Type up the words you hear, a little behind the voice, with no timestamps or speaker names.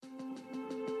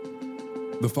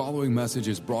The following message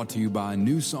is brought to you by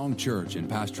New Song Church and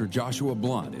Pastor Joshua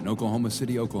Blunt in Oklahoma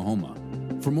City, Oklahoma.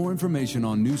 For more information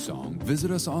on New Song,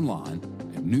 visit us online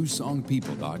at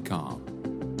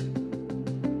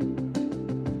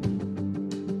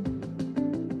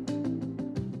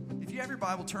newsongpeople.com. If you have your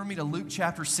Bible, turn me to Luke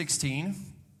chapter 16.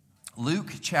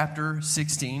 Luke chapter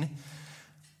 16.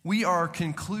 We are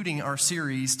concluding our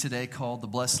series today called The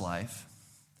Blessed Life.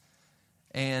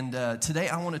 And today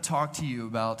I want to talk to you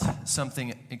about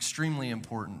something extremely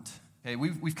important. Okay,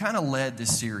 we've kind of led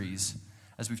this series,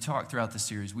 as we've talked throughout the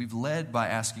series. We've led by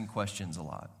asking questions a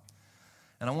lot.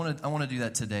 And I want to do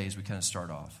that today as we kind of start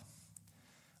off.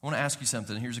 I want to ask you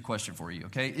something. Here's a question for you,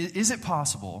 okay? Is it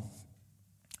possible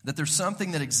that there's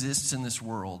something that exists in this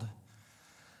world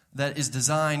that is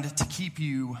designed to keep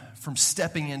you from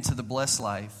stepping into the blessed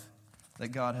life that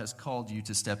God has called you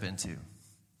to step into?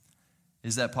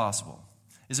 Is that possible?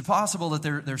 Is it possible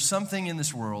that there's something in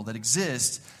this world that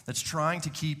exists that's trying to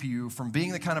keep you from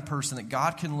being the kind of person that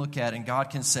God can look at and God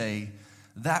can say,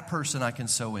 that person I can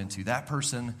sow into, that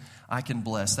person I can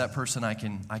bless, that person I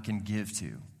can give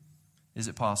to? Is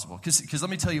it possible? Because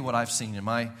let me tell you what I've seen. In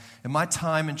my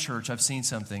time in church, I've seen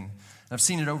something. I've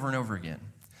seen it over and over again.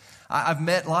 I've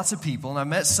met lots of people, and I've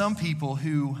met some people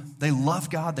who, they love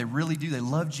God, they really do. They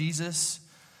love Jesus.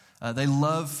 They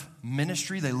love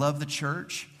ministry. They love the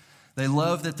church. They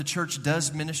love that the church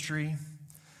does ministry.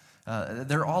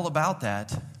 They're all about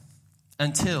that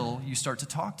until you start to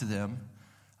talk to them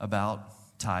about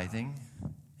tithing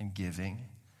and giving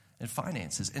and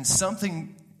finances. And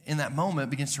something in that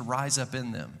moment begins to rise up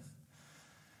in them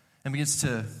and begins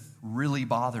to really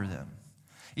bother them.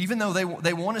 Even though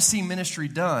they want to see ministry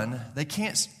done, they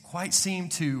can't quite seem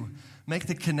to make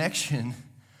the connection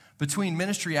between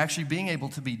ministry actually being able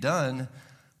to be done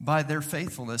by their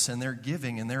faithfulness and their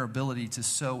giving and their ability to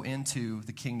sow into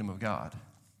the kingdom of God.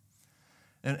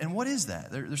 And what is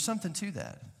that? There's something to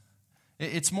that.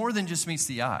 It's more than just meets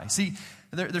the eye. See,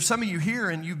 there's some of you here,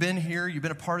 and you've been here, you've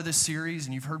been a part of this series,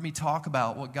 and you've heard me talk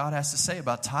about what God has to say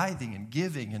about tithing and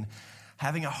giving and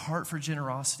having a heart for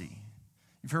generosity.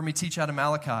 You've heard me teach out of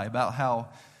Malachi about how,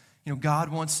 God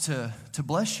wants to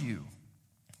bless you.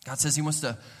 God says He wants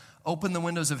to open the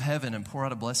windows of heaven and pour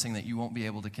out a blessing that you won't be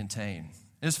able to contain.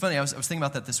 It was funny, I was thinking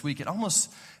about that this week. It's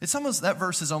almost that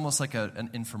verse is almost like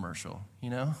an infomercial,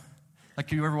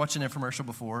 Like, you ever watched an infomercial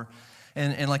before?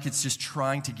 And like it's just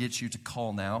trying to get you to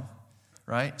call now,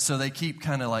 right? So they keep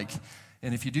kind of like,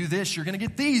 and if you do this, you're going to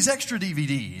get these extra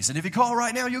DVDs. And if you call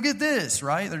right now, you'll get this,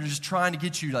 right? They're just trying to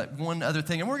get you like one other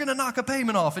thing. And we're going to knock a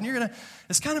payment off. And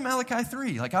it's kind of Malachi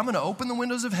 3. Like, I'm going to open the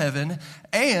windows of heaven.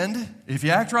 And if you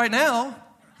act right now,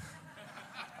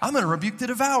 I'm going to rebuke the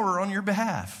devourer on your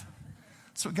behalf.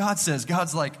 That's what God says.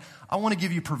 God's like, I want to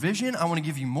give you provision. I want to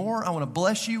give you more. I want to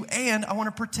bless you. And I want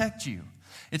to protect you.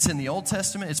 It's in the Old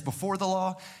Testament. It's before the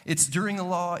law. It's during the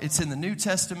law. It's in the New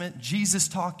Testament. Jesus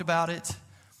talked about it.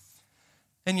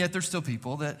 And yet there's still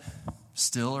people that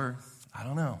still are, I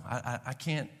don't know. I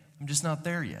can't, I'm just not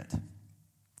there yet.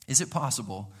 Is it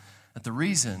possible that the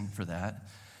reason for that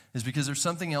is because there's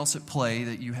something else at play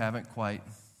that you haven't quite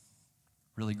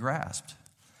really grasped?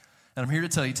 And I'm here to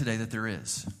tell you today that there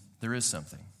is. There is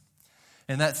something.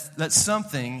 And that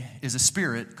something is a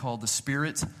spirit called the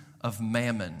spirit of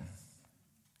mammon.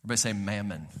 Everybody say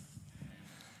mammon.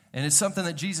 And it's something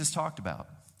that Jesus talked about.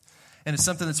 And it's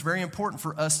something that's very important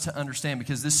for us to understand,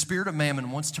 because this spirit of mammon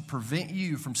wants to prevent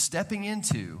you from stepping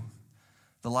into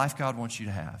the life God wants you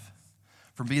to have,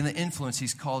 from being the influence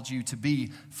He's called you to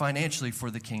be financially for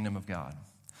the kingdom of God.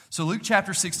 So Luke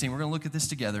chapter 16, we're going to look at this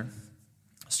together,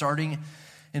 starting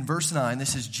in verse 9.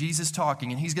 This is Jesus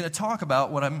talking, and He's going to talk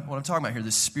about what I'm talking about here,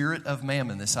 this spirit of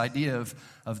mammon, this idea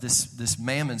of this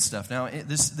mammon stuff. Now,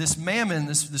 this mammon,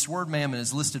 this word mammon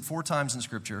is listed 4 times in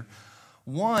Scripture.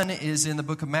 One is in the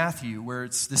book of Matthew, where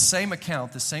it's the same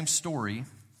account, the same story,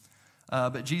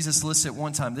 but Jesus lists it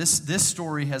one time. This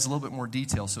story has a little bit more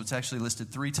detail, so it's actually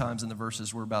listed 3 times in the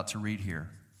verses we're about to read here.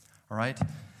 All right?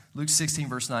 Luke 16,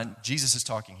 verse 9, Jesus is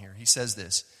talking here. He says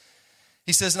this.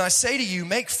 He says, "And I say to you,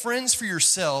 make friends for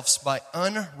yourselves by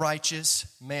unrighteous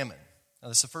mammon." Now,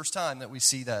 this is the first time that we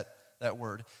see that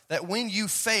word. That when you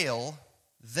fail,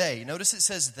 they. Notice it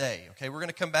says they. Okay, we're going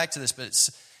to come back to this, but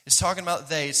it's talking about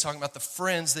they. It's talking about the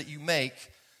friends that you make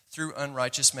through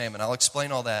unrighteous mammon. I'll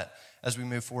explain all that as we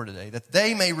move forward today. That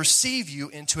they may receive you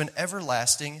into an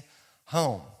everlasting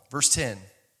home. Verse 10.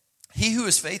 He who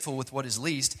is faithful with what is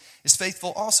least is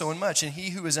faithful also in much, and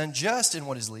he who is unjust in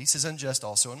what is least is unjust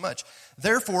also in much.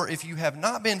 Therefore, if you have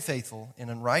not been faithful in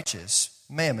unrighteous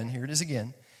mammon, here it is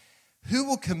again, who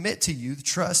will commit to you the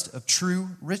trust of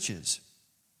true riches?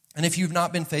 And if you've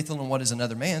not been faithful in what is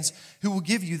another man's, who will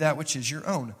give you that which is your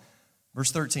own?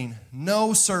 Verse 13,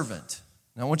 no servant.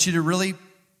 Now I want you to really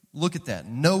look at that.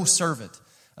 No servant.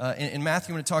 In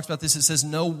Matthew, when it talks about this, it says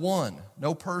no one,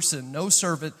 no person, no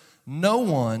servant, no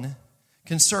one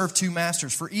can serve two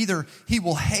masters. For either he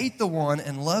will hate the one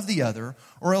and love the other,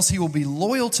 or else he will be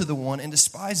loyal to the one and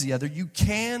despise the other. You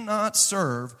cannot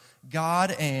serve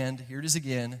God and, here it is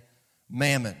again,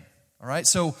 mammon. All right,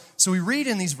 so we read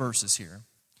in these verses here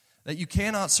that you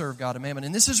cannot serve God and mammon.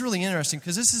 And this is really interesting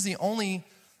because this is the only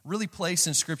really place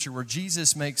in Scripture where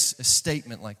Jesus makes a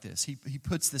statement like this. He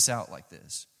puts this out like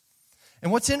this.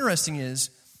 And what's interesting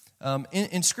is,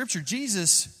 in Scripture,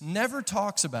 Jesus never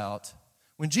talks about,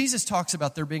 when Jesus talks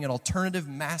about there being an alternative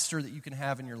master that you can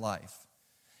have in your life,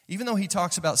 even though he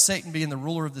talks about Satan being the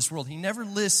ruler of this world, he never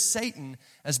lists Satan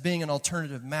as being an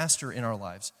alternative master in our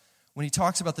lives. When he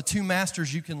talks about the two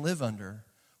masters you can live under,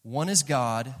 one is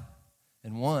God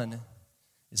and one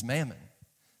is mammon.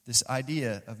 This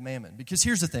idea of mammon. Because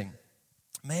here's the thing.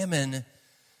 Mammon,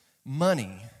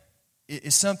 money,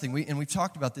 is something, and we've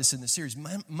talked about this in the series.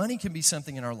 Money can be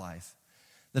something in our life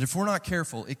that if we're not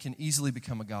careful, it can easily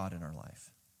become a god in our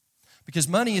life. Because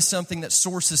money is something that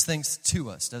sources things to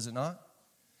us, does it not?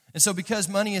 And so because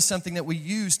money is something that we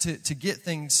use to get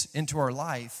things into our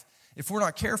life, if we're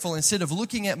not careful, instead of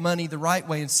looking at money the right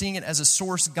way and seeing it as a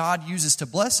source God uses to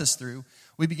bless us through,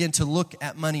 we begin to look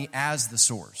at money as the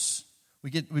source. We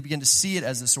begin to see it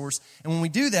as the source. And when we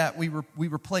do that, we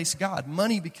replace God.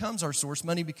 Money becomes our source.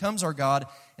 Money becomes our God.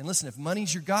 And listen, if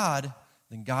money's your God,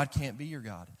 then God can't be your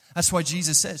God. That's why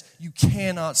Jesus says you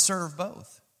cannot serve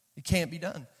both. It can't be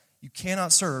done. You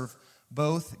cannot serve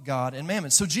both God and mammon.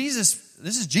 So this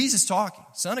is Jesus talking,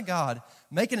 Son of God,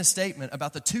 making a statement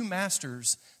about the two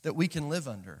masters that we can live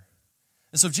under.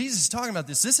 And so if Jesus is talking about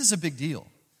this is a big deal.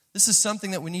 This is something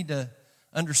that we need to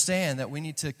understand, that we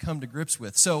need to come to grips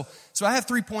with. So I have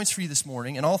 3 points for you this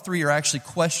morning, and all three are actually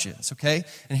questions, okay?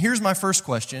 And here's my first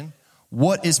question.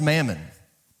 What is mammon?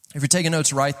 If you're taking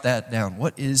notes, write that down.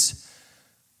 What is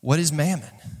mammon?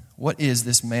 What is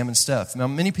this mammon stuff? Now,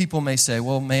 many people may say,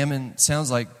 well, mammon sounds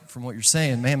like, from what you're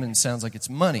saying, mammon sounds like it's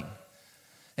money.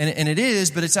 And it is,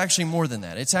 but it's actually more than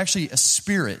that. It's actually a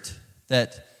spirit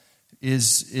that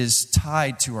is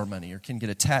tied to our money or can get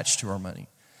attached to our money.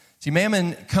 See,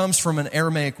 mammon comes from an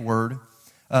Aramaic word,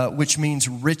 which means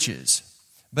riches.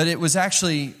 But it was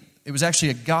actually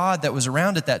a god that was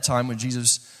around at that time when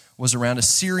Jesus was around, a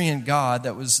Syrian god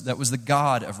that was the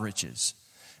god of riches.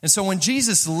 And so when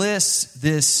Jesus lists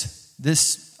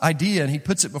this idea and he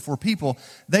puts it before people,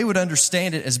 they would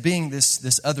understand it as being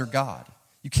this other god.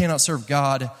 You cannot serve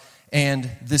God and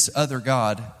this other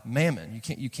god, mammon.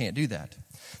 You can't do that.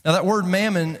 Now that word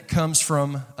mammon comes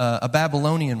from a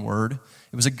Babylonian word.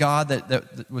 It was a god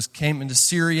that came into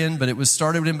Syrian, but it was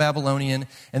started in Babylonian,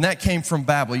 and that came from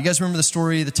Babel. You guys remember the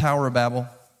story of the Tower of Babel?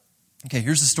 Okay,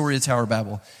 here's the story of the Tower of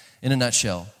Babel in a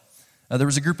nutshell. There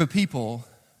was a group of people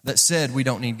that said we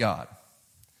don't need God,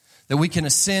 that we can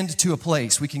ascend to a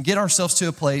place, we can get ourselves to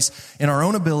a place in our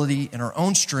own ability, in our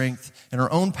own strength, in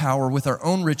our own power, with our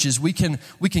own riches. We can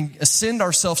ascend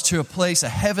ourselves to a place, a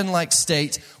heaven-like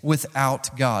state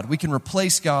without God. We can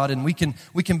replace God and we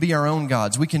can be our own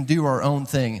gods. We can do our own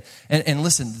thing. And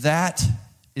listen, that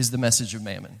is the message of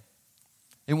mammon.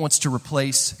 It wants to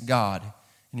replace God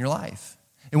in your life.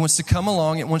 It wants to come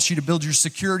along. It wants you to build your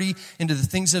security into the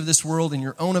things of this world and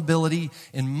your own ability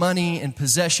and money and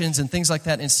possessions and things like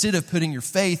that, instead of putting your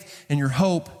faith and your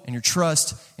hope and your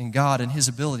trust in God and His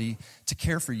ability to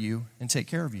care for you and take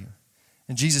care of you.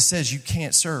 And Jesus says you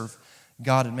can't serve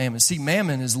God and mammon. See,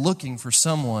 mammon is looking for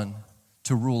someone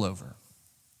to rule over.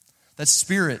 That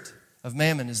spirit of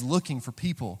mammon is looking for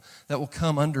people that will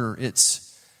come under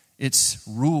its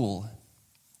rule,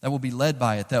 that will be led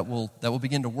by it, that will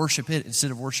begin to worship it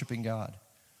instead of worshiping God.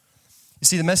 You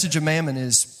see, the message of mammon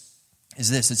is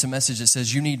this. It's a message that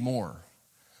says you need more.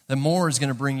 That more is going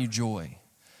to bring you joy.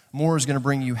 More is going to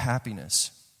bring you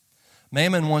happiness.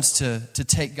 Mammon wants to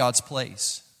take God's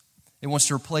place. It wants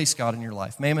to replace God in your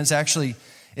life. Mammon's actually,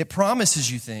 it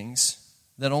promises you things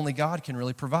that only God can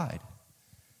really provide.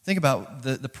 Think about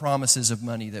the promises of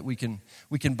money that we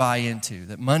can buy into.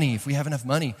 That money, if we have enough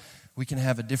money, we can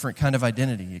have a different kind of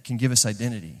identity. It can give us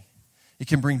identity. It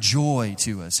can bring joy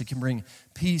to us. It can bring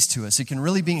peace to us. It can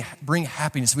really bring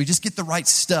happiness. If we just get the right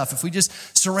stuff, if we just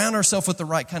surround ourselves with the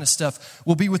right kind of stuff,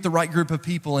 we'll be with the right group of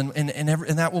people, and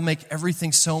that will make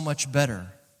everything so much better.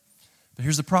 But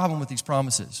here's the problem with these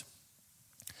promises.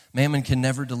 Mammon can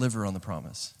never deliver on the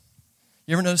promise.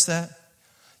 You ever notice that?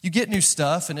 You get new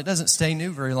stuff, and it doesn't stay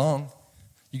new very long.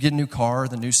 You get a new car,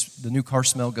 the new car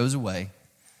smell goes away.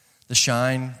 The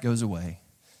shine goes away.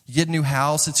 You get a new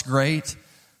house, it's great,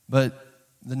 but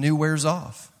the new wears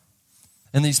off.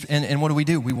 And what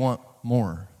do? We want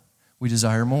more. We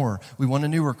desire more. We want a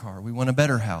newer car. We want a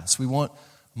better house. We want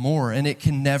more, and it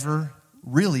can never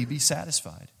really be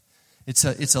satisfied. It's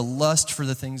a lust for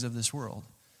the things of this world,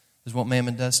 is what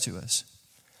mammon does to us.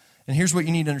 And here's what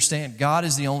you need to understand. God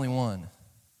is the only one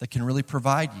that can really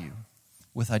provide you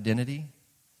with identity.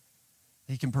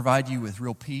 He can provide you with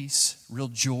real peace, real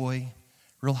joy,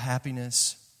 real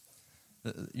happiness.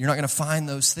 You're not going to find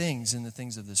those things in the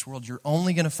things of this world. You're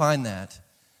only going to find that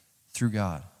through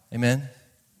God. Amen?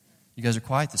 You guys are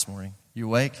quiet this morning. You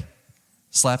awake?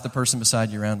 Slap the person beside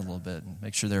you around a little bit and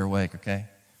make sure they're awake, okay?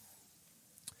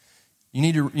 You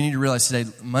need to realize today,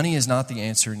 money is not the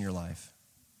answer in your life.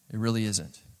 It really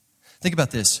isn't. Think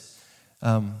about this.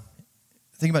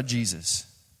 Think about Jesus.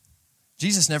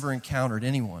 Jesus never encountered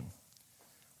anyone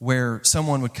where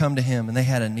someone would come to him and they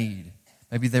had a need.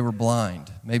 Maybe they were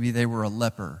blind. Maybe they were a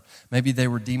leper. Maybe they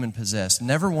were demon-possessed.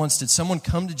 Never once did someone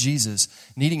come to Jesus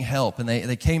needing help, and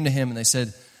they came to him and they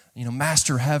said,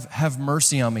 Master, have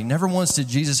mercy on me. Never once did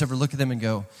Jesus ever look at them and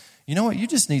go, you know what, you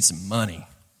just need some money.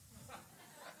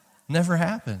 Never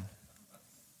happened.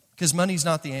 Because money's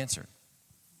not the answer.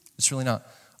 It's really not.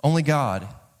 Only God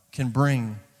can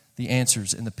bring the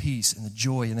answers and the peace and the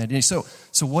joy and the identity.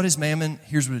 So what is mammon?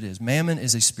 Here's what it is. Mammon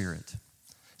is a spirit.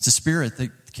 It's a spirit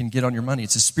that can get on your money.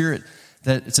 It's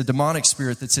a demonic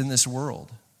spirit that's in this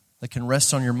world that can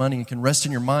rest on your money and can rest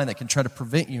in your mind, that can try to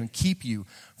prevent you and keep you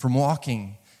from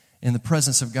walking in the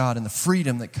presence of God and the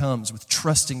freedom that comes with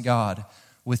trusting God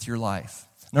with your life.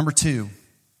 Number 2,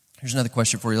 here's another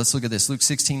question for you. Let's look at this. Luke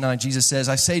 16:9, Jesus says,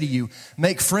 I say to you,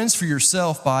 make friends for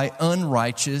yourself by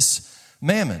unrighteous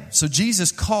mammon. So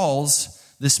Jesus calls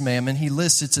this mammon, he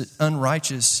lists it's an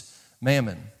unrighteous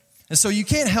mammon. And so you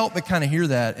can't help but kind of hear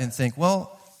that and think,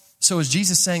 well, so is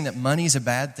Jesus saying that money is a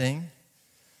bad thing?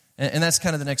 And that's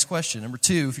kind of the next question. Number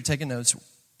 2, if you're taking notes,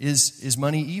 is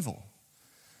money evil?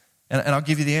 And I'll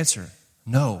give you the answer.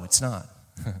 No, it's not.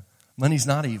 Money's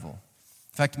not evil.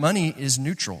 In fact, money is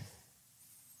neutral.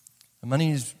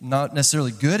 Money is not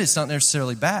necessarily good. It's not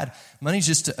necessarily bad. Money's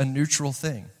just a neutral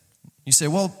thing. You say,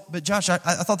 well, but Josh, I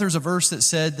thought there was a verse that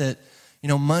said that,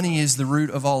 money is the root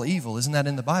of all evil. Isn't that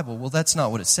in the Bible? Well, that's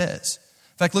not what it says.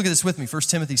 In fact, look at this with me. 1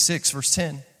 Timothy 6, verse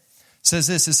 10. It says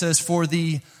this. It says, for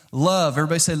the love,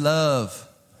 everybody say love.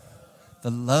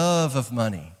 The love of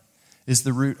money is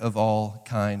the root of all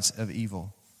kinds of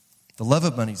evil. The love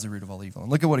of money is the root of all evil.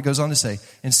 And look at what it goes on to say.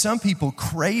 And some people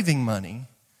craving money,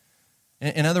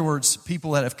 in other words,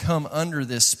 people that have come under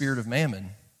this spirit of mammon,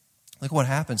 look what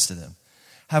happens to them.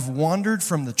 Have wandered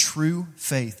from the true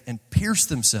faith and pierced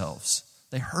themselves.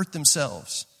 They hurt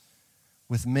themselves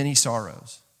with many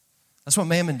sorrows. That's what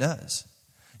mammon does.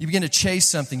 You begin to chase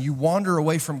something. You wander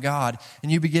away from God,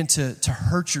 and you begin to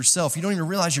hurt yourself. You don't even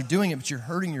realize you're doing it, but you're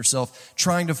hurting yourself,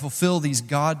 trying to fulfill these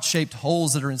God-shaped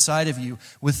holes that are inside of you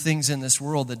with things in this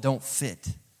world that don't fit,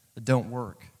 that don't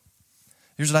work.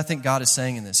 Here's what I think God is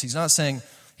saying in this. He's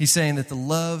saying that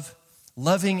the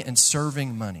loving and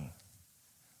serving money,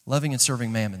 loving and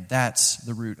serving mammon, that's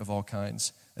the root of all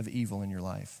kinds of evil in your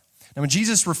life. Now, when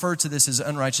Jesus referred to this as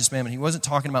unrighteous mammon, he wasn't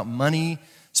talking about money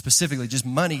specifically, just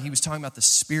money. He was talking about the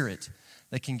spirit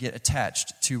that can get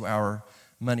attached to our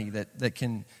money, that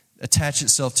can attach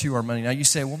itself to our money. Now, you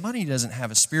say, well, money doesn't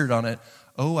have a spirit on it.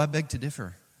 Oh, I beg to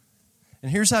differ. And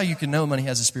here's how you can know money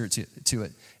has a spirit to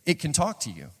it. It can talk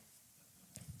to you.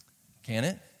 Can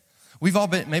it? We've all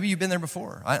been, maybe you've been there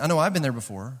before. I know I've been there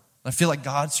before. I feel like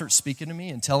God starts speaking to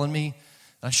me and telling me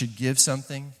I should give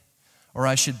something or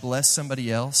I should bless somebody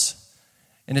else.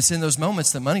 And it's in those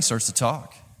moments that money starts to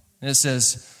talk. And it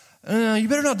says, you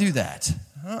better not do that.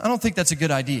 I don't think that's a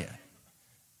good idea.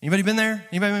 Anybody been there?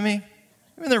 Anybody with me?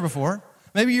 You've been there before.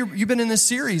 Maybe you've been in this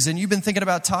series and you've been thinking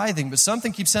about tithing, but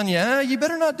something keeps telling you, you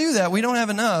better not do that. We don't have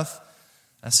enough.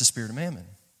 That's the spirit of mammon.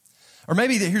 Or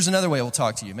maybe here's another way we'll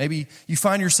talk to you. Maybe you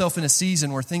find yourself in a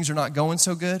season where things are not going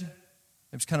so good.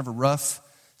 It's kind of a rough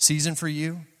season for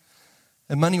you.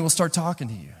 And money will start talking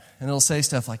to you. And it'll say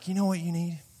stuff like, you know what you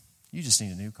need? You just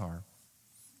need a new car.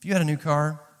 If you had a new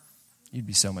car, you'd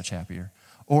be so much happier.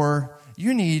 Or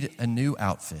you need a new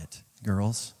outfit,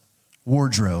 girls.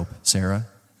 Wardrobe, Sarah.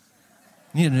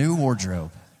 You need a new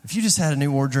wardrobe. If you just had a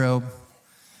new wardrobe,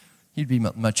 you'd be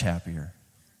much happier.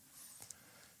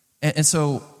 And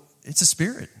so it's a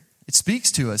spirit. It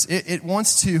speaks to us. It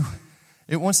wants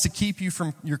to keep you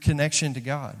from your connection to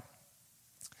God.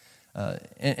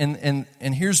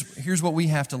 And here's what we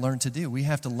have to learn to do. We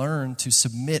have to learn to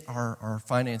submit our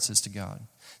finances to God.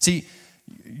 See,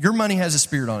 your money has a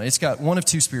spirit on it. It's got one of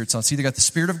two spirits on it. It's either got the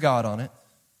Spirit of God on it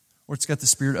or it's got the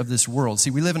spirit of this world.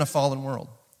 See, we live in a fallen world.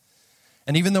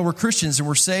 And even though we're Christians and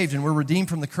we're saved and we're redeemed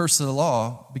from the curse of the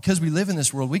law, because we live in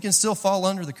this world, we can still fall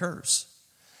under the curse.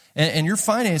 And your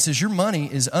finances, your money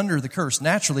is under the curse.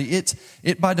 Naturally,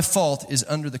 it by default is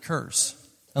under the curse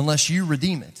unless you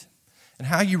redeem it. And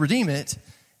how you redeem it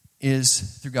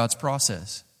is through God's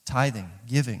process, tithing,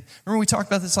 giving. Remember we talked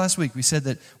about this last week. We said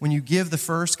that when you give the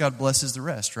first, God blesses the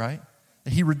rest, right?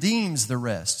 That He redeems the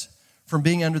rest from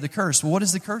being under the curse. Well, what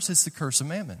is the curse? It's the curse of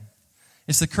mammon.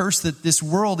 It's the curse that this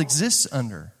world exists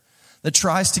under, that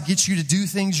tries to get you to do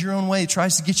things your own way,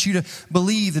 tries to get you to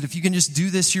believe that if you can just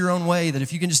do this your own way, that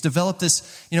if you can just develop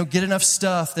this, get enough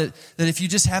stuff, that if you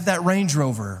just have that Range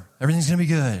Rover, everything's going to be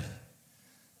good.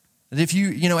 That if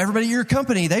everybody in your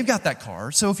company, they've got that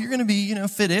car. So if you're going to be,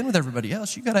 fit in with everybody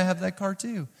else, you got to have that car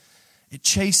too. It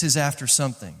chases after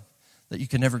something that you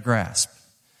can never grasp.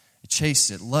 It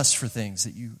chases, it lusts for things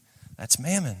that's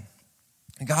mammon.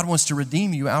 And God wants to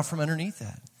redeem you out from underneath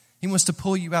that. He wants to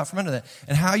pull you out from under that.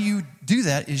 And how you do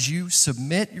that is you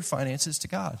submit your finances to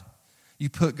God. You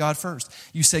put God first.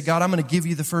 You say, God, I'm going to give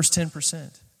you the first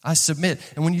 10%. I submit.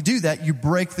 And when you do that, you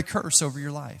break the curse over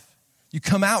your life. You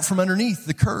come out from underneath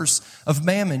the curse of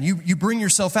mammon. You bring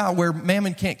yourself out where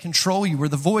mammon can't control you, where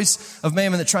the voice of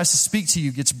mammon that tries to speak to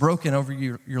you gets broken over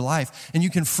your life. And you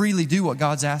can freely do what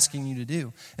God's asking you to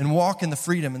do and walk in the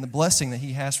freedom and the blessing that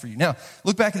He has for you. Now,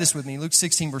 look back at this with me. Luke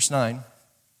 16, verse 9. I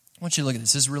want you to look at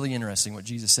this. This is really interesting what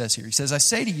Jesus says here. He says, I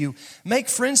say to you, make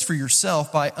friends for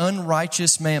yourself by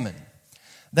unrighteous mammon,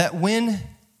 that when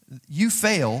you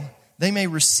fail, they may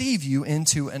receive you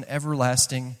into an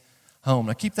everlasting home.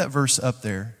 Now keep that verse up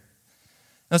there.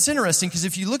 Now it's interesting because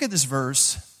if you look at this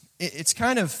verse, it's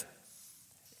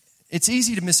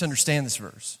easy to misunderstand this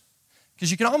verse. Because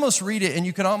you can almost read it and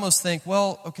you can almost think,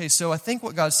 well, okay, so I think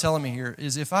what God's telling me here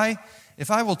is if I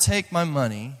will take my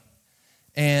money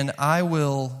and I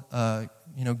will,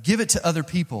 give it to other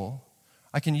people.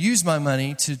 I can use my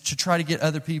money to try to get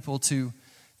other people to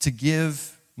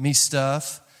give me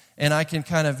stuff, and I can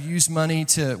kind of use money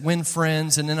to win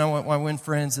friends. And then when I win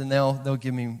friends, then they'll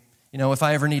give me, if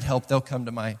I ever need help, they'll come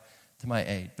to my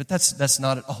aid. But that's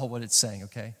not at all what it's saying.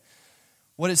 Okay,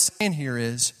 what it's saying here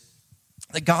is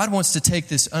that God wants to take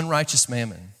this unrighteous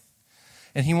mammon,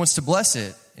 and He wants to bless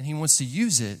it, and He wants to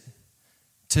use it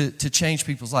to change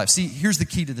people's lives. See, here's the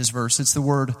key to this verse. It's the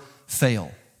word fail.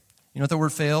 You know what the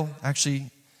word fail? Actually,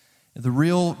 the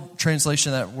real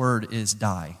translation of that word is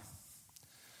die.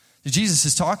 Jesus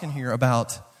is talking here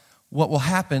about what will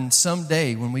happen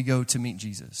someday when we go to meet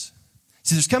Jesus.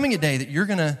 See, there's coming a day that you're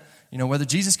going to, whether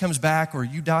Jesus comes back or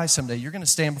you die someday, you're going to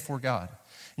stand before God.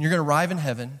 And you're going to arrive in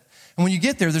heaven. And when you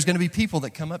get there, there's going to be people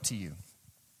that come up to you.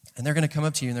 And they're going to come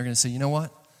up to you and they're going to say, you know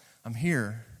what? I'm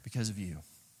here because of you.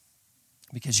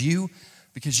 Because you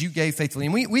gave faithfully.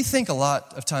 And we think a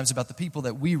lot of times about the people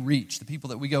that we reach, the people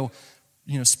that we go,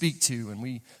 speak to and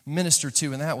we minister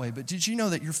to in that way. But did you know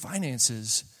that your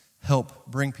finances help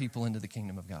bring people into the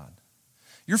kingdom of God?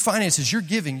 Your finances, your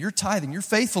giving, your tithing, your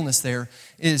faithfulness there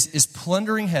is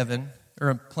plundering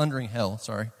plundering hell,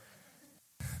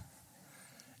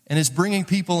 and it's bringing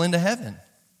people into heaven,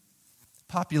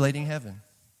 populating heaven.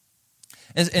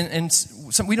 And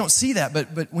so we don't see that,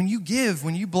 but when you give,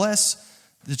 when you bless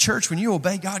the church, when you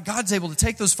obey God, God's able to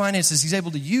take those finances. He's able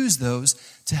to use those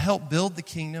to help build the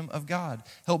kingdom of God,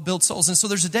 help build souls. And so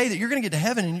there's a day that you're going to get to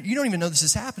heaven and you don't even know this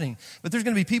is happening. But there's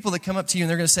going to be people that come up to you and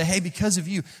they're going to say, hey, because of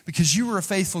you, because you were a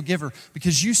faithful giver,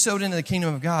 because you sowed into the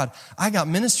kingdom of God, I got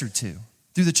ministered to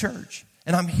through the church.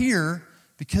 And I'm here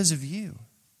because of you.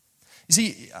 You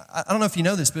see, I don't know if you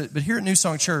know this, but here at New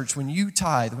Song Church, when you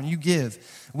tithe, when you give,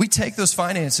 we take those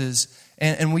finances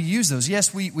and we use those.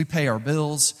 Yes, we pay our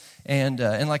bills. And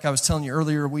like I was telling you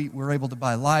earlier, we're able to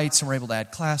buy lights and we're able to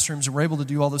add classrooms and we're able to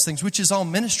do all those things, which is all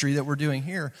ministry that we're doing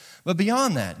here. But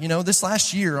beyond that, this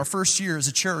last year, our first year as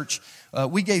a church,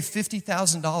 we gave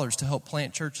 $50,000 to help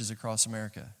plant churches across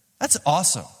America. That's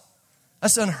awesome.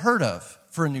 That's unheard of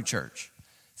for a new church.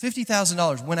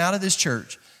 $50,000 went out of this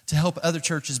church to help other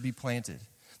churches be planted.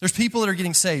 There's people that are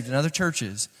getting saved in other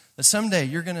churches that someday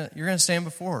you're gonna stand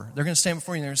before. They're gonna stand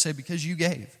before you and they're gonna say, because you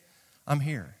gave, I'm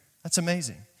here. That's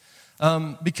amazing.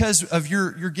 Because of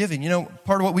your giving.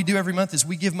 Part of what we do every month is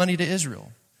we give money to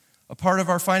Israel. A part of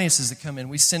our finances that come in,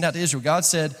 we send out to Israel. God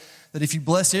said that if you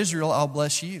bless Israel, I'll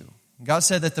bless you. God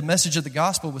said that the message of the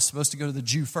gospel was supposed to go to the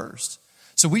Jew first.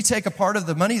 So we take a part of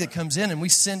the money that comes in and we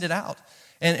send it out.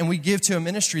 And we give to a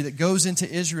ministry that goes into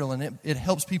Israel, and it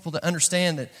helps people to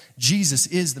understand that Jesus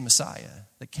is the Messiah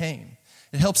that came.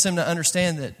 It helps them to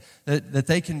understand that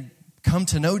they can come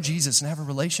to know Jesus and have a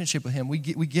relationship with Him. We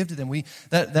give to them.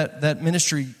 That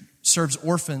ministry serves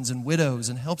orphans and widows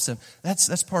and helps them.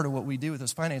 That's part of what we do with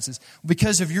those finances.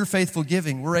 Because of your faithful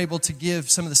giving, we're able to give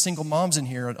some of the single moms in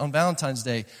here on Valentine's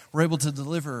Day, we're able to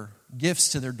deliver gifts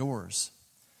to their doors.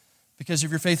 Because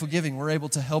of your faithful giving, we're able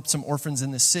to help some orphans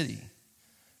in this city.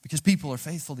 Because people are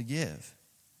faithful to give,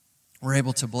 we're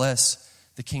able to bless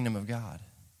the kingdom of God.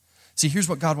 See, here's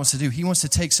what God wants to do. He wants to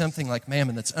take something like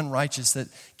mammon that's unrighteous, that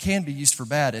can be used for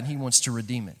bad, and he wants to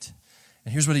redeem it.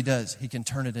 And here's what he does. He can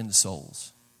turn it into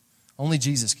souls. Only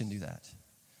Jesus can do that.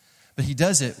 But he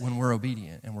does it when we're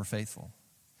obedient and we're faithful.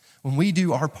 When we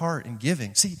do our part in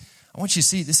giving. See, I want you to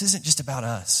see, this isn't just about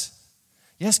us.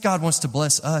 Yes, God wants to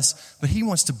bless us, but he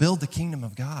wants to build the kingdom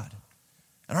of God.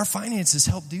 And our finances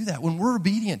help do that. When we're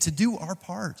obedient to do our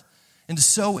part and to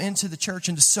sow into the church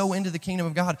and to sow into the kingdom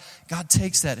of God, God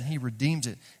takes that and he redeems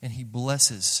it and he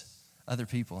blesses other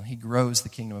people and he grows the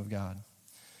kingdom of God.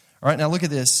 All right, now look at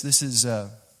this. This is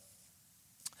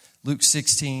Luke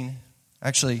 16.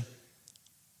 Actually,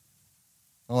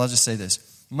 well, I'll just say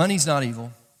this. Money's not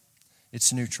evil.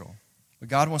 It's neutral. But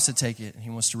God wants to take it and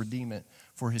he wants to redeem it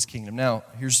for his kingdom. Now,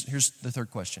 here's the third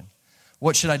question.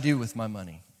 What should I do with my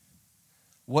money?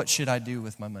 What should I do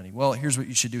with my money? Well, here's what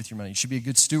you should do with your money. You should be a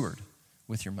good steward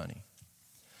with your money.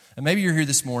 And maybe you're here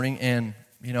this morning and,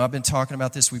 I've been talking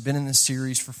about this. We've been in this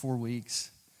series for 4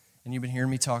 weeks. And you've been hearing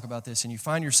me talk about this. And you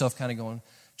find yourself kind of going,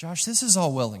 Josh, this is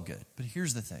all well and good. But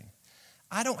here's the thing.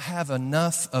 I don't have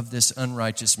enough of this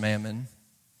unrighteous mammon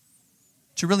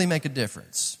to really make a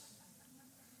difference.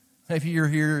 Maybe you're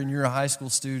here and you're a high school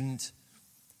student.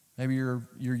 Maybe you're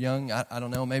young, I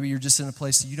don't know. Maybe you're just in a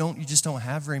place that you just don't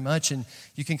have very much, and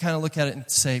you can kind of look at it and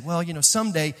say, well,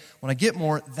 someday when I get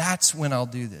more, that's when I'll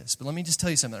do this. But let me just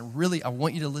tell you something. Really, I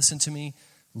want you to listen to me.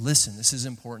 Listen, this is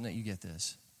important that you get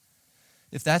this.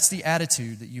 If that's the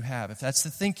attitude that you have, if that's the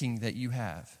thinking that you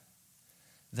have,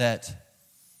 that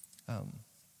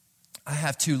I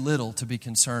have too little to be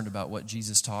concerned about what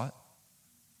Jesus taught,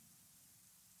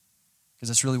 because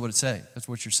that's really what it's saying. That's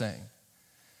what you're saying.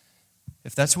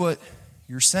 If that's what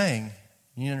you're saying,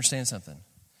 you need to understand something.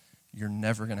 You're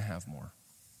never going to have more.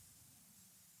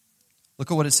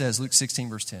 Look at what it says, Luke 16,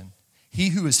 verse 10. He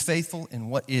who is faithful in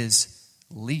what is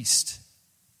least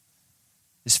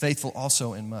is faithful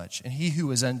also in much. And he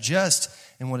who is unjust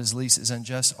in what is least is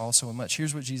unjust also in much.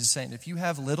 Here's what Jesus is saying. If you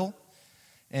have little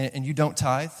and you don't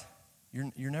tithe,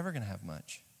 you're never going to have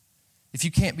much. If you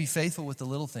can't be faithful with the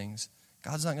little things,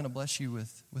 God's not going to bless you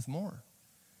with more.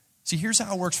 See, here's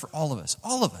how it works for all of us.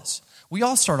 All of us. We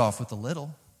all start off with a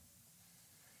little.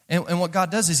 And what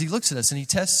God does is he looks at us and he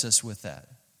tests us with that.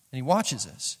 And he watches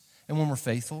us. And when we're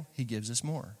faithful, he gives us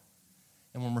more.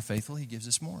 And when we're faithful, he gives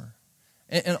us more.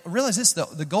 And realize this,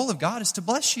 the goal of God is to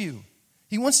bless you.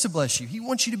 He wants to bless you. He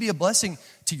wants you to be a blessing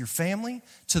to your family,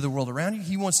 to the world around you.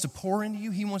 He wants to pour into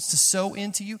you. He wants to sow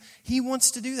into you. He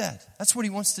wants to do that. That's what he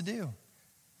wants to do.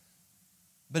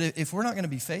 But if we're not going to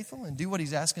be faithful and do what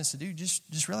he's asking us to do,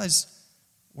 just realize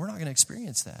we're not going to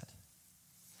experience that.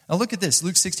 Now look at this,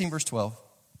 Luke 16, verse 12.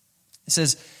 It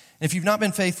says, if you've not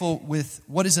been faithful with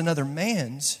what is another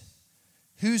man's,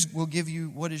 whose will give you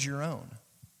what is your own?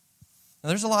 Now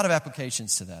there's a lot of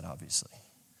applications to that, obviously.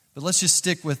 But let's just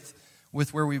stick with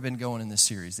where we've been going in this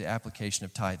series, the application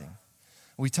of tithing.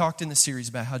 We talked in the series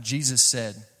about how Jesus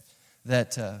said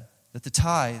that the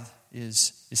tithe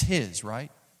is his,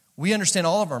 right? We understand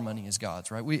all of our money is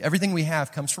God's, right? Everything we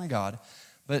have comes from God.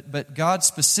 But God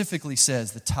specifically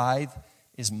says the tithe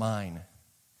is mine.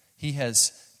 He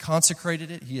has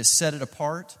consecrated it. He has set it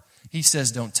apart. He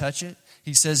says don't touch it.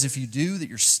 He says if you do, that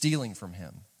you're stealing from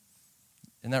him.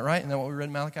 Isn't that right? Isn't that what we read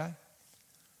in Malachi?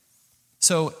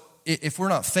 So if we're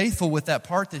not faithful with that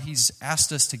part that he's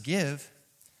asked us to give,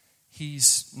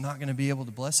 he's not going to be able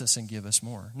to bless us and give us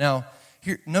more. Now,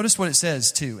 here, notice what it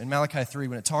says, too, in Malachi 3,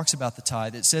 when it talks about the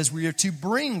tithe. It says we are to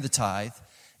bring the tithe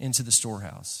into the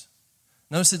storehouse.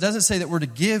 Notice it doesn't say that we're to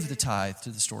give the tithe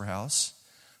to the storehouse,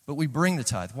 but we bring the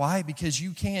tithe. Why? Because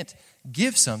you can't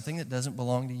give something that doesn't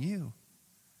belong to you.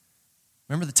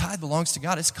 Remember, the tithe belongs to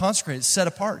God. It's consecrated. It's set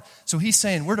apart. So he's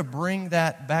saying we're to bring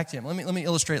that back to him. Let me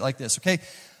illustrate like this, okay?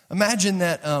 Imagine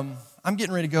that I'm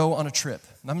getting ready to go on a trip.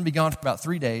 I'm going to be gone for about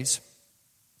 3 days.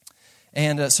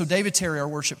 And so David Terry, our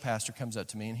worship pastor, comes up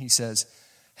to me and he says,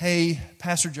 hey,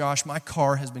 Pastor Josh, my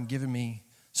car has been giving me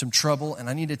some trouble and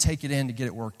I need to take it in to get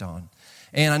it worked on.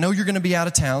 And I know you're going to be out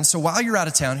of town. So while you're out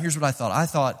of town, here's what I thought. I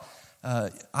thought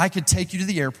I could take you to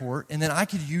the airport and then I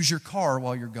could use your car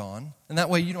while you're gone. And that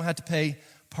way you don't have to pay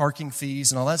parking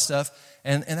fees and all that stuff.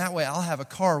 And that way I'll have a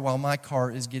car while my car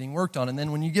is getting worked on. And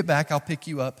then when you get back, I'll pick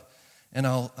you up and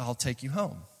I'll take you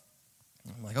home.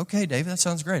 I'm like, okay, David, that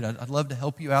sounds great. I'd love to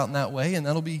help you out in that way, and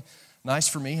that'll be nice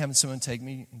for me having someone take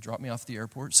me and drop me off at the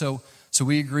airport. So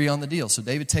we agree on the deal. So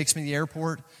David takes me to the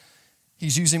airport.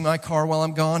 He's using my car while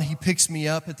I'm gone. He picks me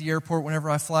up at the airport whenever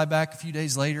I fly back a few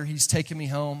days later. He's taking me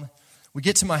home. We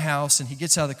get to my house, and he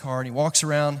gets out of the car, and he walks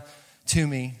around to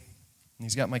me, and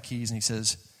he's got my keys, and he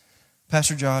says,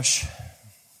 Pastor Josh,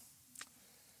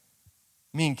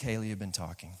 me and Kaylee have been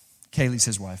talking. Kaylee's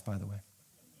his wife, by the way.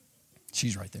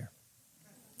 She's right there.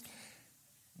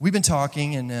 We've been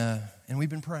talking, and we've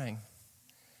been praying.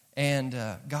 And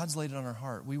God's laid it on our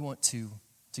heart. We want to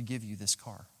give you this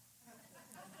car.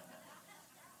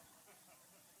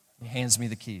 He hands me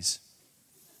the keys.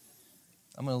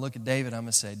 I'm going to look at David. I'm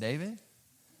going to say, David,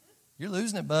 you're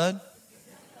losing it, bud.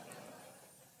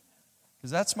 Because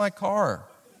that's my car.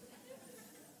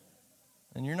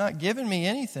 And you're not giving me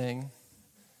anything.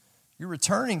 You're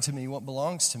returning to me what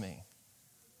belongs to me.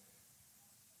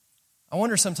 I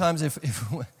wonder sometimes if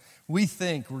we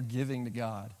think we're giving to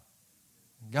God.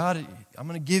 God, I'm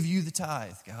going to give you the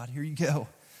tithe. God, here you go.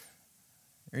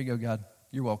 There you go, God.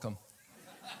 You're welcome.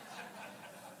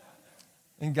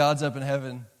 And God's up in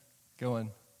heaven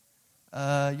going,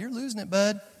 you're losing it,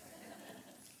 bud.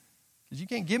 Because you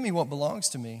can't give me what belongs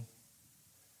to me.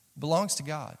 It belongs to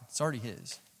God. It's already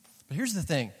His. But here's the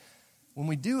thing. When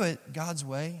we do it God's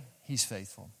way, He's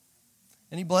faithful.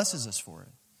 And He blesses us for it.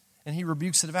 And He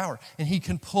rebukes the devourer. And He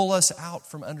can pull us out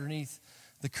from underneath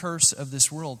the curse of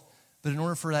this world. But in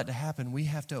order for that to happen, we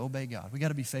have to obey God. We got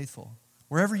to be faithful.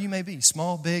 Wherever you may be,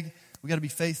 small, big, we got to be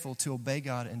faithful to obey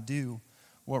God and do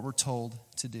what we're told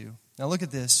to do. Now look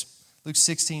at this. Luke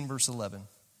 16, verse 11.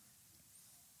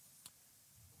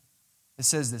 It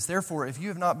says this, therefore, if you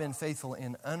have not been faithful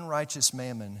in unrighteous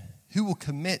mammon, who will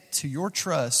commit to your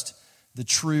trust the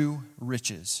true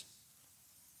riches?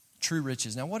 True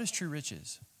riches. Now what is true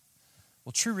riches?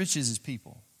 Well, true riches is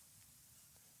people.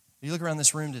 You look around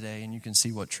this room today and you can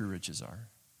see what true riches are.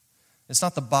 It's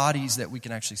not the bodies that we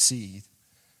can actually see,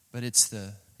 but it's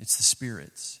the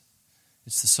spirits.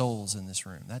 It's the souls in this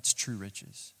room. That's true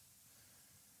riches.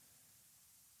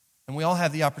 And we all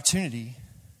have the opportunity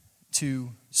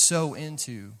to sow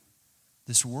into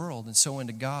this world and sow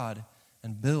into God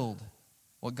and build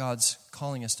what God's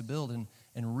calling us to build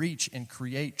and reach and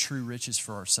create true riches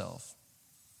for ourselves.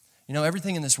 You know,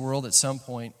 everything in this world at some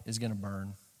point is going to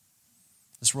burn.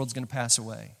 This world's going to pass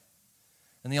away.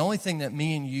 And the only thing that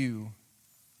me and you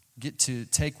get to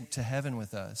take to heaven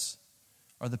with us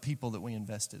are the people that we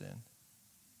invested in.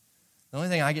 The only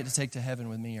thing I get to take to heaven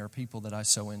with me are people that I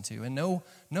sow into. And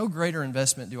no greater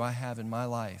investment do I have in my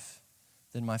life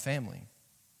than my family.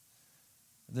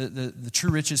 The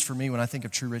true riches for me, when I think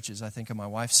of true riches, I think of my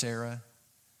wife, Sarah,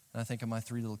 and I think of my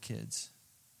 3 little kids.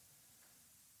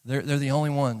 They're the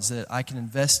only ones that I can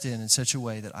invest in such a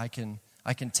way that I can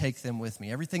take them with me.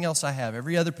 Everything else I have,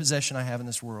 every other possession I have in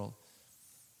this world,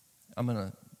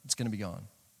 it's going to be gone.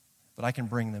 But I can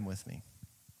bring them with me.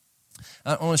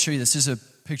 I want to show you this. This is a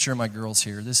picture of my girls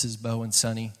here. This is Bo and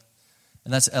Sunny.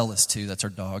 And that's Ellis, too. That's our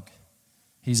dog.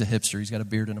 He's a hipster. He's got a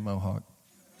beard and a mohawk.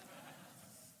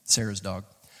 Sarah's dog.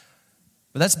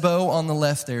 But that's Bo on the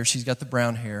left there. She's got the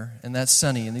brown hair. And that's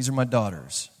Sunny. And these are my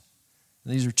daughters.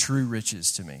 And these are true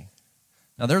riches to me.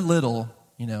 Now, they're little.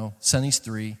 You know, Sunny's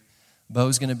 3.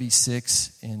 Bo's going to be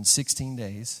 6 in 16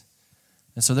 days.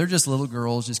 And so they're just little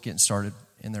girls just getting started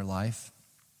in their life.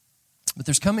 But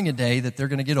there's coming a day that they're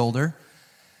going to get older.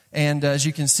 And as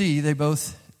you can see, they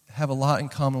both have a lot in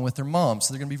common with their mom.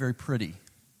 So they're going to be very pretty. And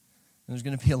there's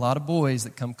going to be a lot of boys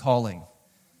that come calling.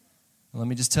 And let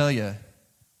me just tell you,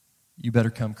 you better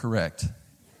come correct.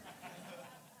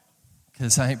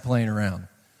 Because I ain't playing around.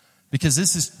 Because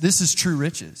this is true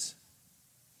riches.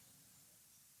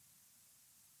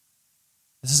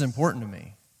 This is important to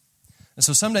me. And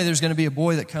so someday there's going to be a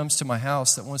boy that comes to my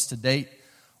house that wants to date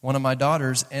one of my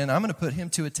daughters, and I'm going to put him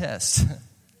to a test.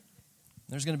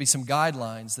 There's going to be some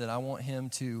guidelines that I want him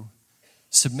to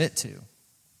submit to.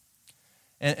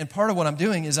 And part of what I'm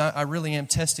doing is I really am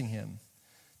testing him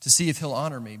to see if he'll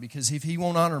honor me. Because if he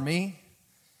won't honor me,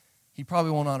 he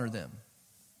probably won't honor them.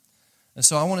 And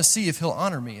so I want to see if he'll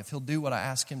honor me, if he'll do what I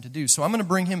ask him to do. So I'm going to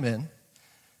bring him in, and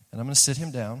I'm going to sit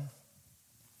him down,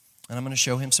 and I'm going to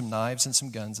show him some knives and some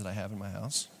guns that I have in my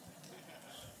house.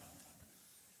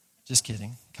 Just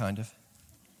kidding, kind of.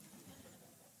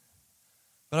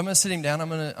 But I'm going to sit him down. I'm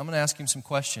going to ask him some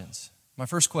questions. My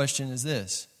first question is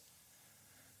this.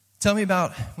 Tell me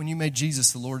about when you made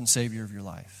Jesus the Lord and Savior of your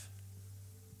life.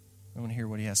 I want to hear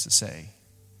what he has to say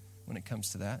when it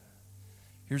comes to that.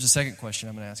 Here's the second question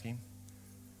I'm going to ask him.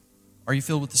 Are you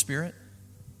filled with the Spirit?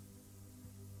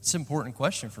 It's an important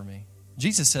question for me.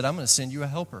 Jesus said, I'm going to send you a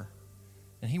helper,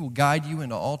 and he will guide you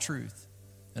into all truth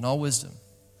and all wisdom.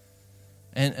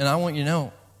 And I want you to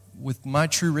know, with my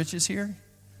true riches here,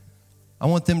 I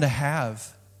want them to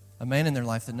have a man in their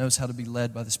life that knows how to be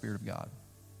led by the Spirit of God.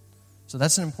 So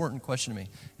that's an important question to me.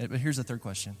 But here's the third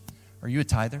question. Are you a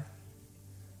tither?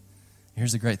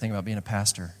 Here's the great thing about being a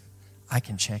pastor. I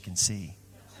can check and see.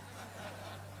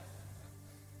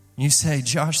 You say,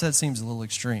 Josh, that seems a little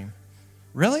extreme.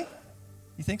 Really?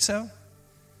 You think so?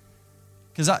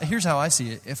 Because here's how I see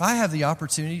it. If I have the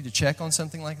opportunity to check on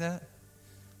something like that,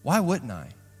 why wouldn't I?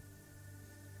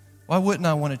 Why wouldn't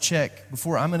I want to check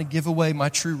before I'm going to give away my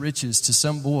true riches to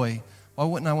some boy? Why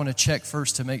wouldn't I want to check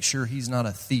first to make sure he's not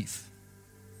a thief?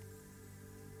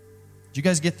 Did you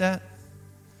guys get that?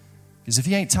 Because if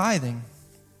he ain't tithing,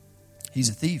 he's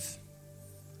a thief.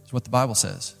 That's what the Bible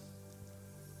says.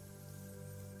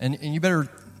 And you better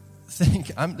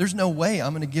think, there's no way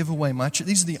I'm going to give away my children.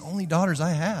 These are the only daughters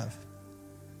I have.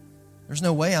 There's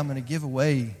no way I'm going to give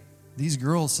away these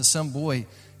girls to some boy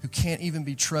who can't even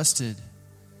be trusted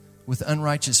with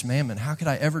unrighteous mammon. How could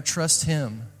I ever trust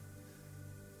him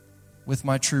with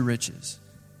my true riches?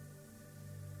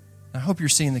 I hope you're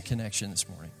seeing the connection this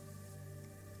morning.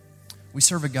 We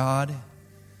serve a God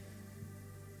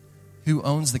who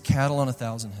owns the cattle on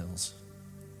 1,000 hills.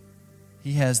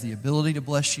 He has the ability to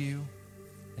bless you,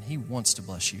 and he wants to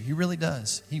bless you. He really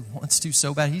does. He wants to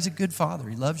so bad. He's a good father.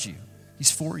 He loves you.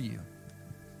 He's for you.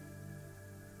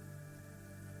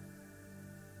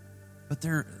 But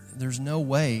there's no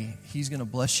way he's going to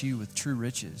bless you with true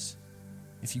riches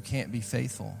if you can't be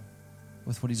faithful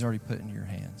with what he's already put into your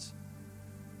hands.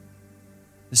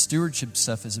 The stewardship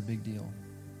stuff is a big deal.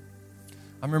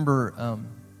 I remember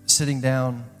sitting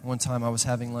down one time. I was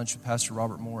having lunch with Pastor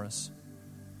Robert Morris.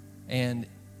 And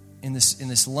in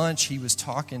this lunch, he was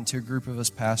talking to a group of us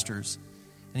pastors.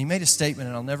 And he made a statement,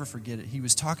 and I'll never forget it. He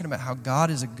was talking about how God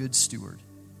is a good steward.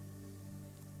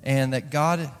 And that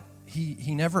God,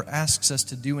 he never asks us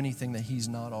to do anything that he's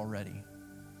not already.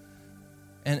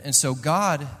 And so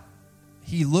God,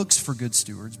 he looks for good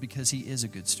stewards because he is a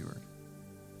good steward.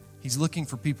 He's looking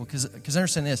for people. Because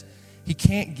understand this, he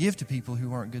can't give to people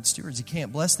who aren't good stewards. He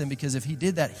can't bless them because if he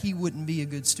did that, he wouldn't be a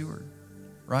good steward.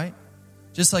 Right?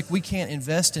 Just like we can't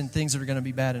invest in things that are going to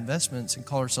be bad investments and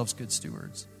call ourselves good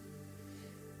stewards.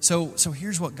 So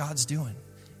here's what God's doing.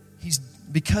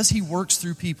 Because he works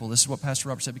through people, this is what Pastor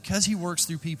Robert said, because he works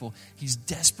through people, he's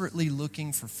desperately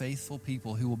looking for faithful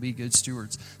people who will be good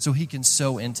stewards so he can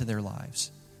sow into their lives.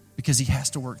 Because he has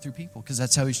to work through people, because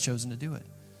that's how he's chosen to do it.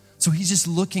 So he's just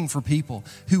looking for people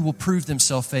who will prove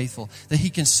themselves faithful, that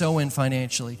he can sow in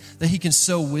financially, that he can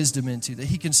sow wisdom into, that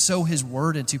he can sow his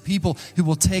word into, people who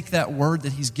will take that word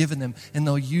that he's given them and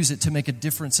they'll use it to make a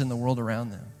difference in the world around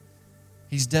them.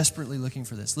 He's desperately looking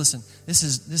for this. Listen, this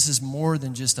is more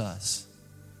than just us.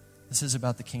 This is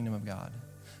about the kingdom of God.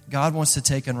 God wants to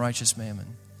take unrighteous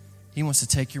mammon. He wants to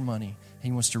take your money.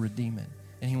 He wants to redeem it.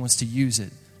 And he wants to use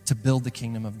it to build the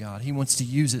kingdom of God. He wants to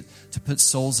use it to put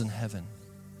souls in heaven.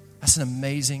 That's an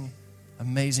amazing,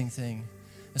 amazing thing.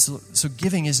 And so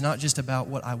giving is not just about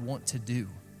what I want to do.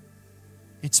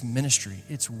 It's ministry.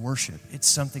 It's worship. It's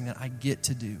something that I get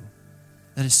to do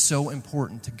that is so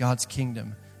important to God's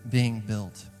kingdom being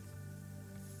built.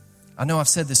 I know I've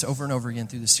said this over and over again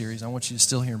through this series. I want you to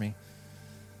still hear me.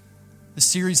 The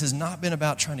series has not been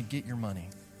about trying to get your money.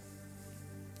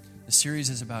 The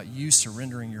series is about you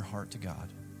surrendering your heart to God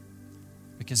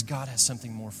because God has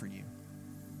something more for you.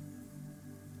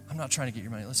 I'm not trying to get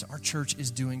your money. Listen, our church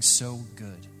is doing so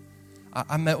good.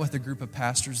 I met with a group of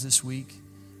pastors this week,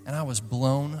 and I was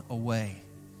blown away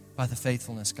by the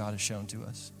faithfulness God has shown to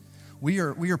us. We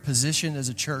are positioned as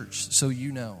a church, so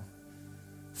you know,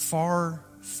 far,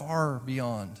 far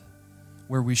beyond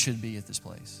where we should be at this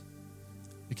place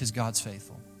because God's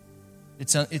faithful.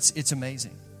 It's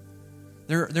amazing.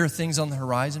 There are things on the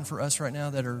horizon for us right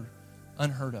now that are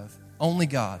unheard of. Only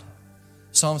God.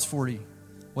 Psalms 40.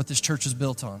 What this church is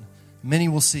built on. Many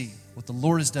will see what the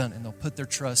Lord has done, and they'll put their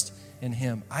trust in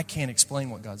him. I can't explain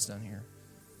what God's done here.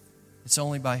 It's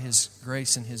only by his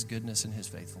grace and his goodness and his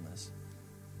faithfulness.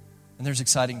 And there's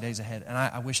exciting days ahead. And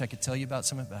I wish I could tell you about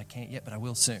some of it, but I can't yet, but I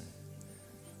will soon.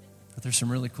 But there's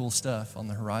some really cool stuff on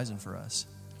the horizon for us.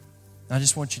 And I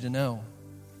just want you to know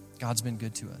God's been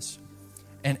good to us.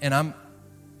 And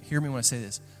hear me when I say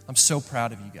this, I'm so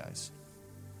proud of you guys.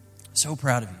 So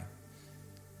proud of you.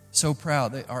 So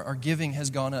proud that our giving has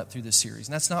gone up through this series.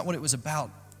 And that's not what it was about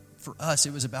for us.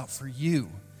 It was about for you.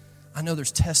 I know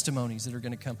there's testimonies that are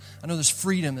going to come. I know there's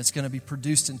freedom that's going to be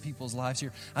produced in people's lives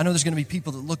here. I know there's going to be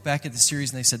people that look back at the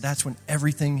series and they said, that's when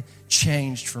everything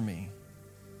changed for me.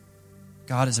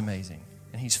 God is amazing,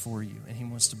 and he's for you, and he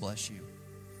wants to bless you,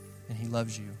 and he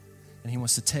loves you. And he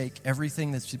wants to take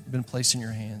everything that's been placed in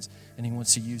your hands, and he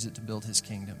wants to use it to build his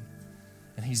kingdom.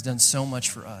 And he's done so much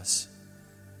for us.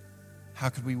 How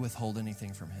could we withhold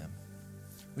anything from him?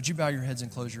 Would you bow your heads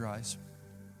and close your eyes?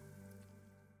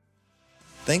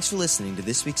 Thanks for listening to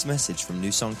this week's message from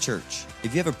New Song Church.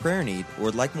 If you have a prayer need or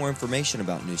would like more information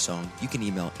about New Song, you can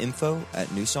email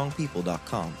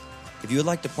info@newsongpeople.com. If you would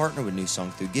like to partner with New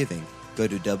Song through giving, go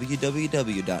to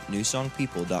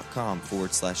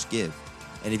www.newsongpeople.com/give.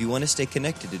 And if you want to stay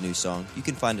connected to New Song, you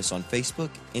can find us on Facebook,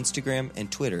 Instagram,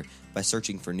 and Twitter by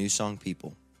searching for New Song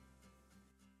People.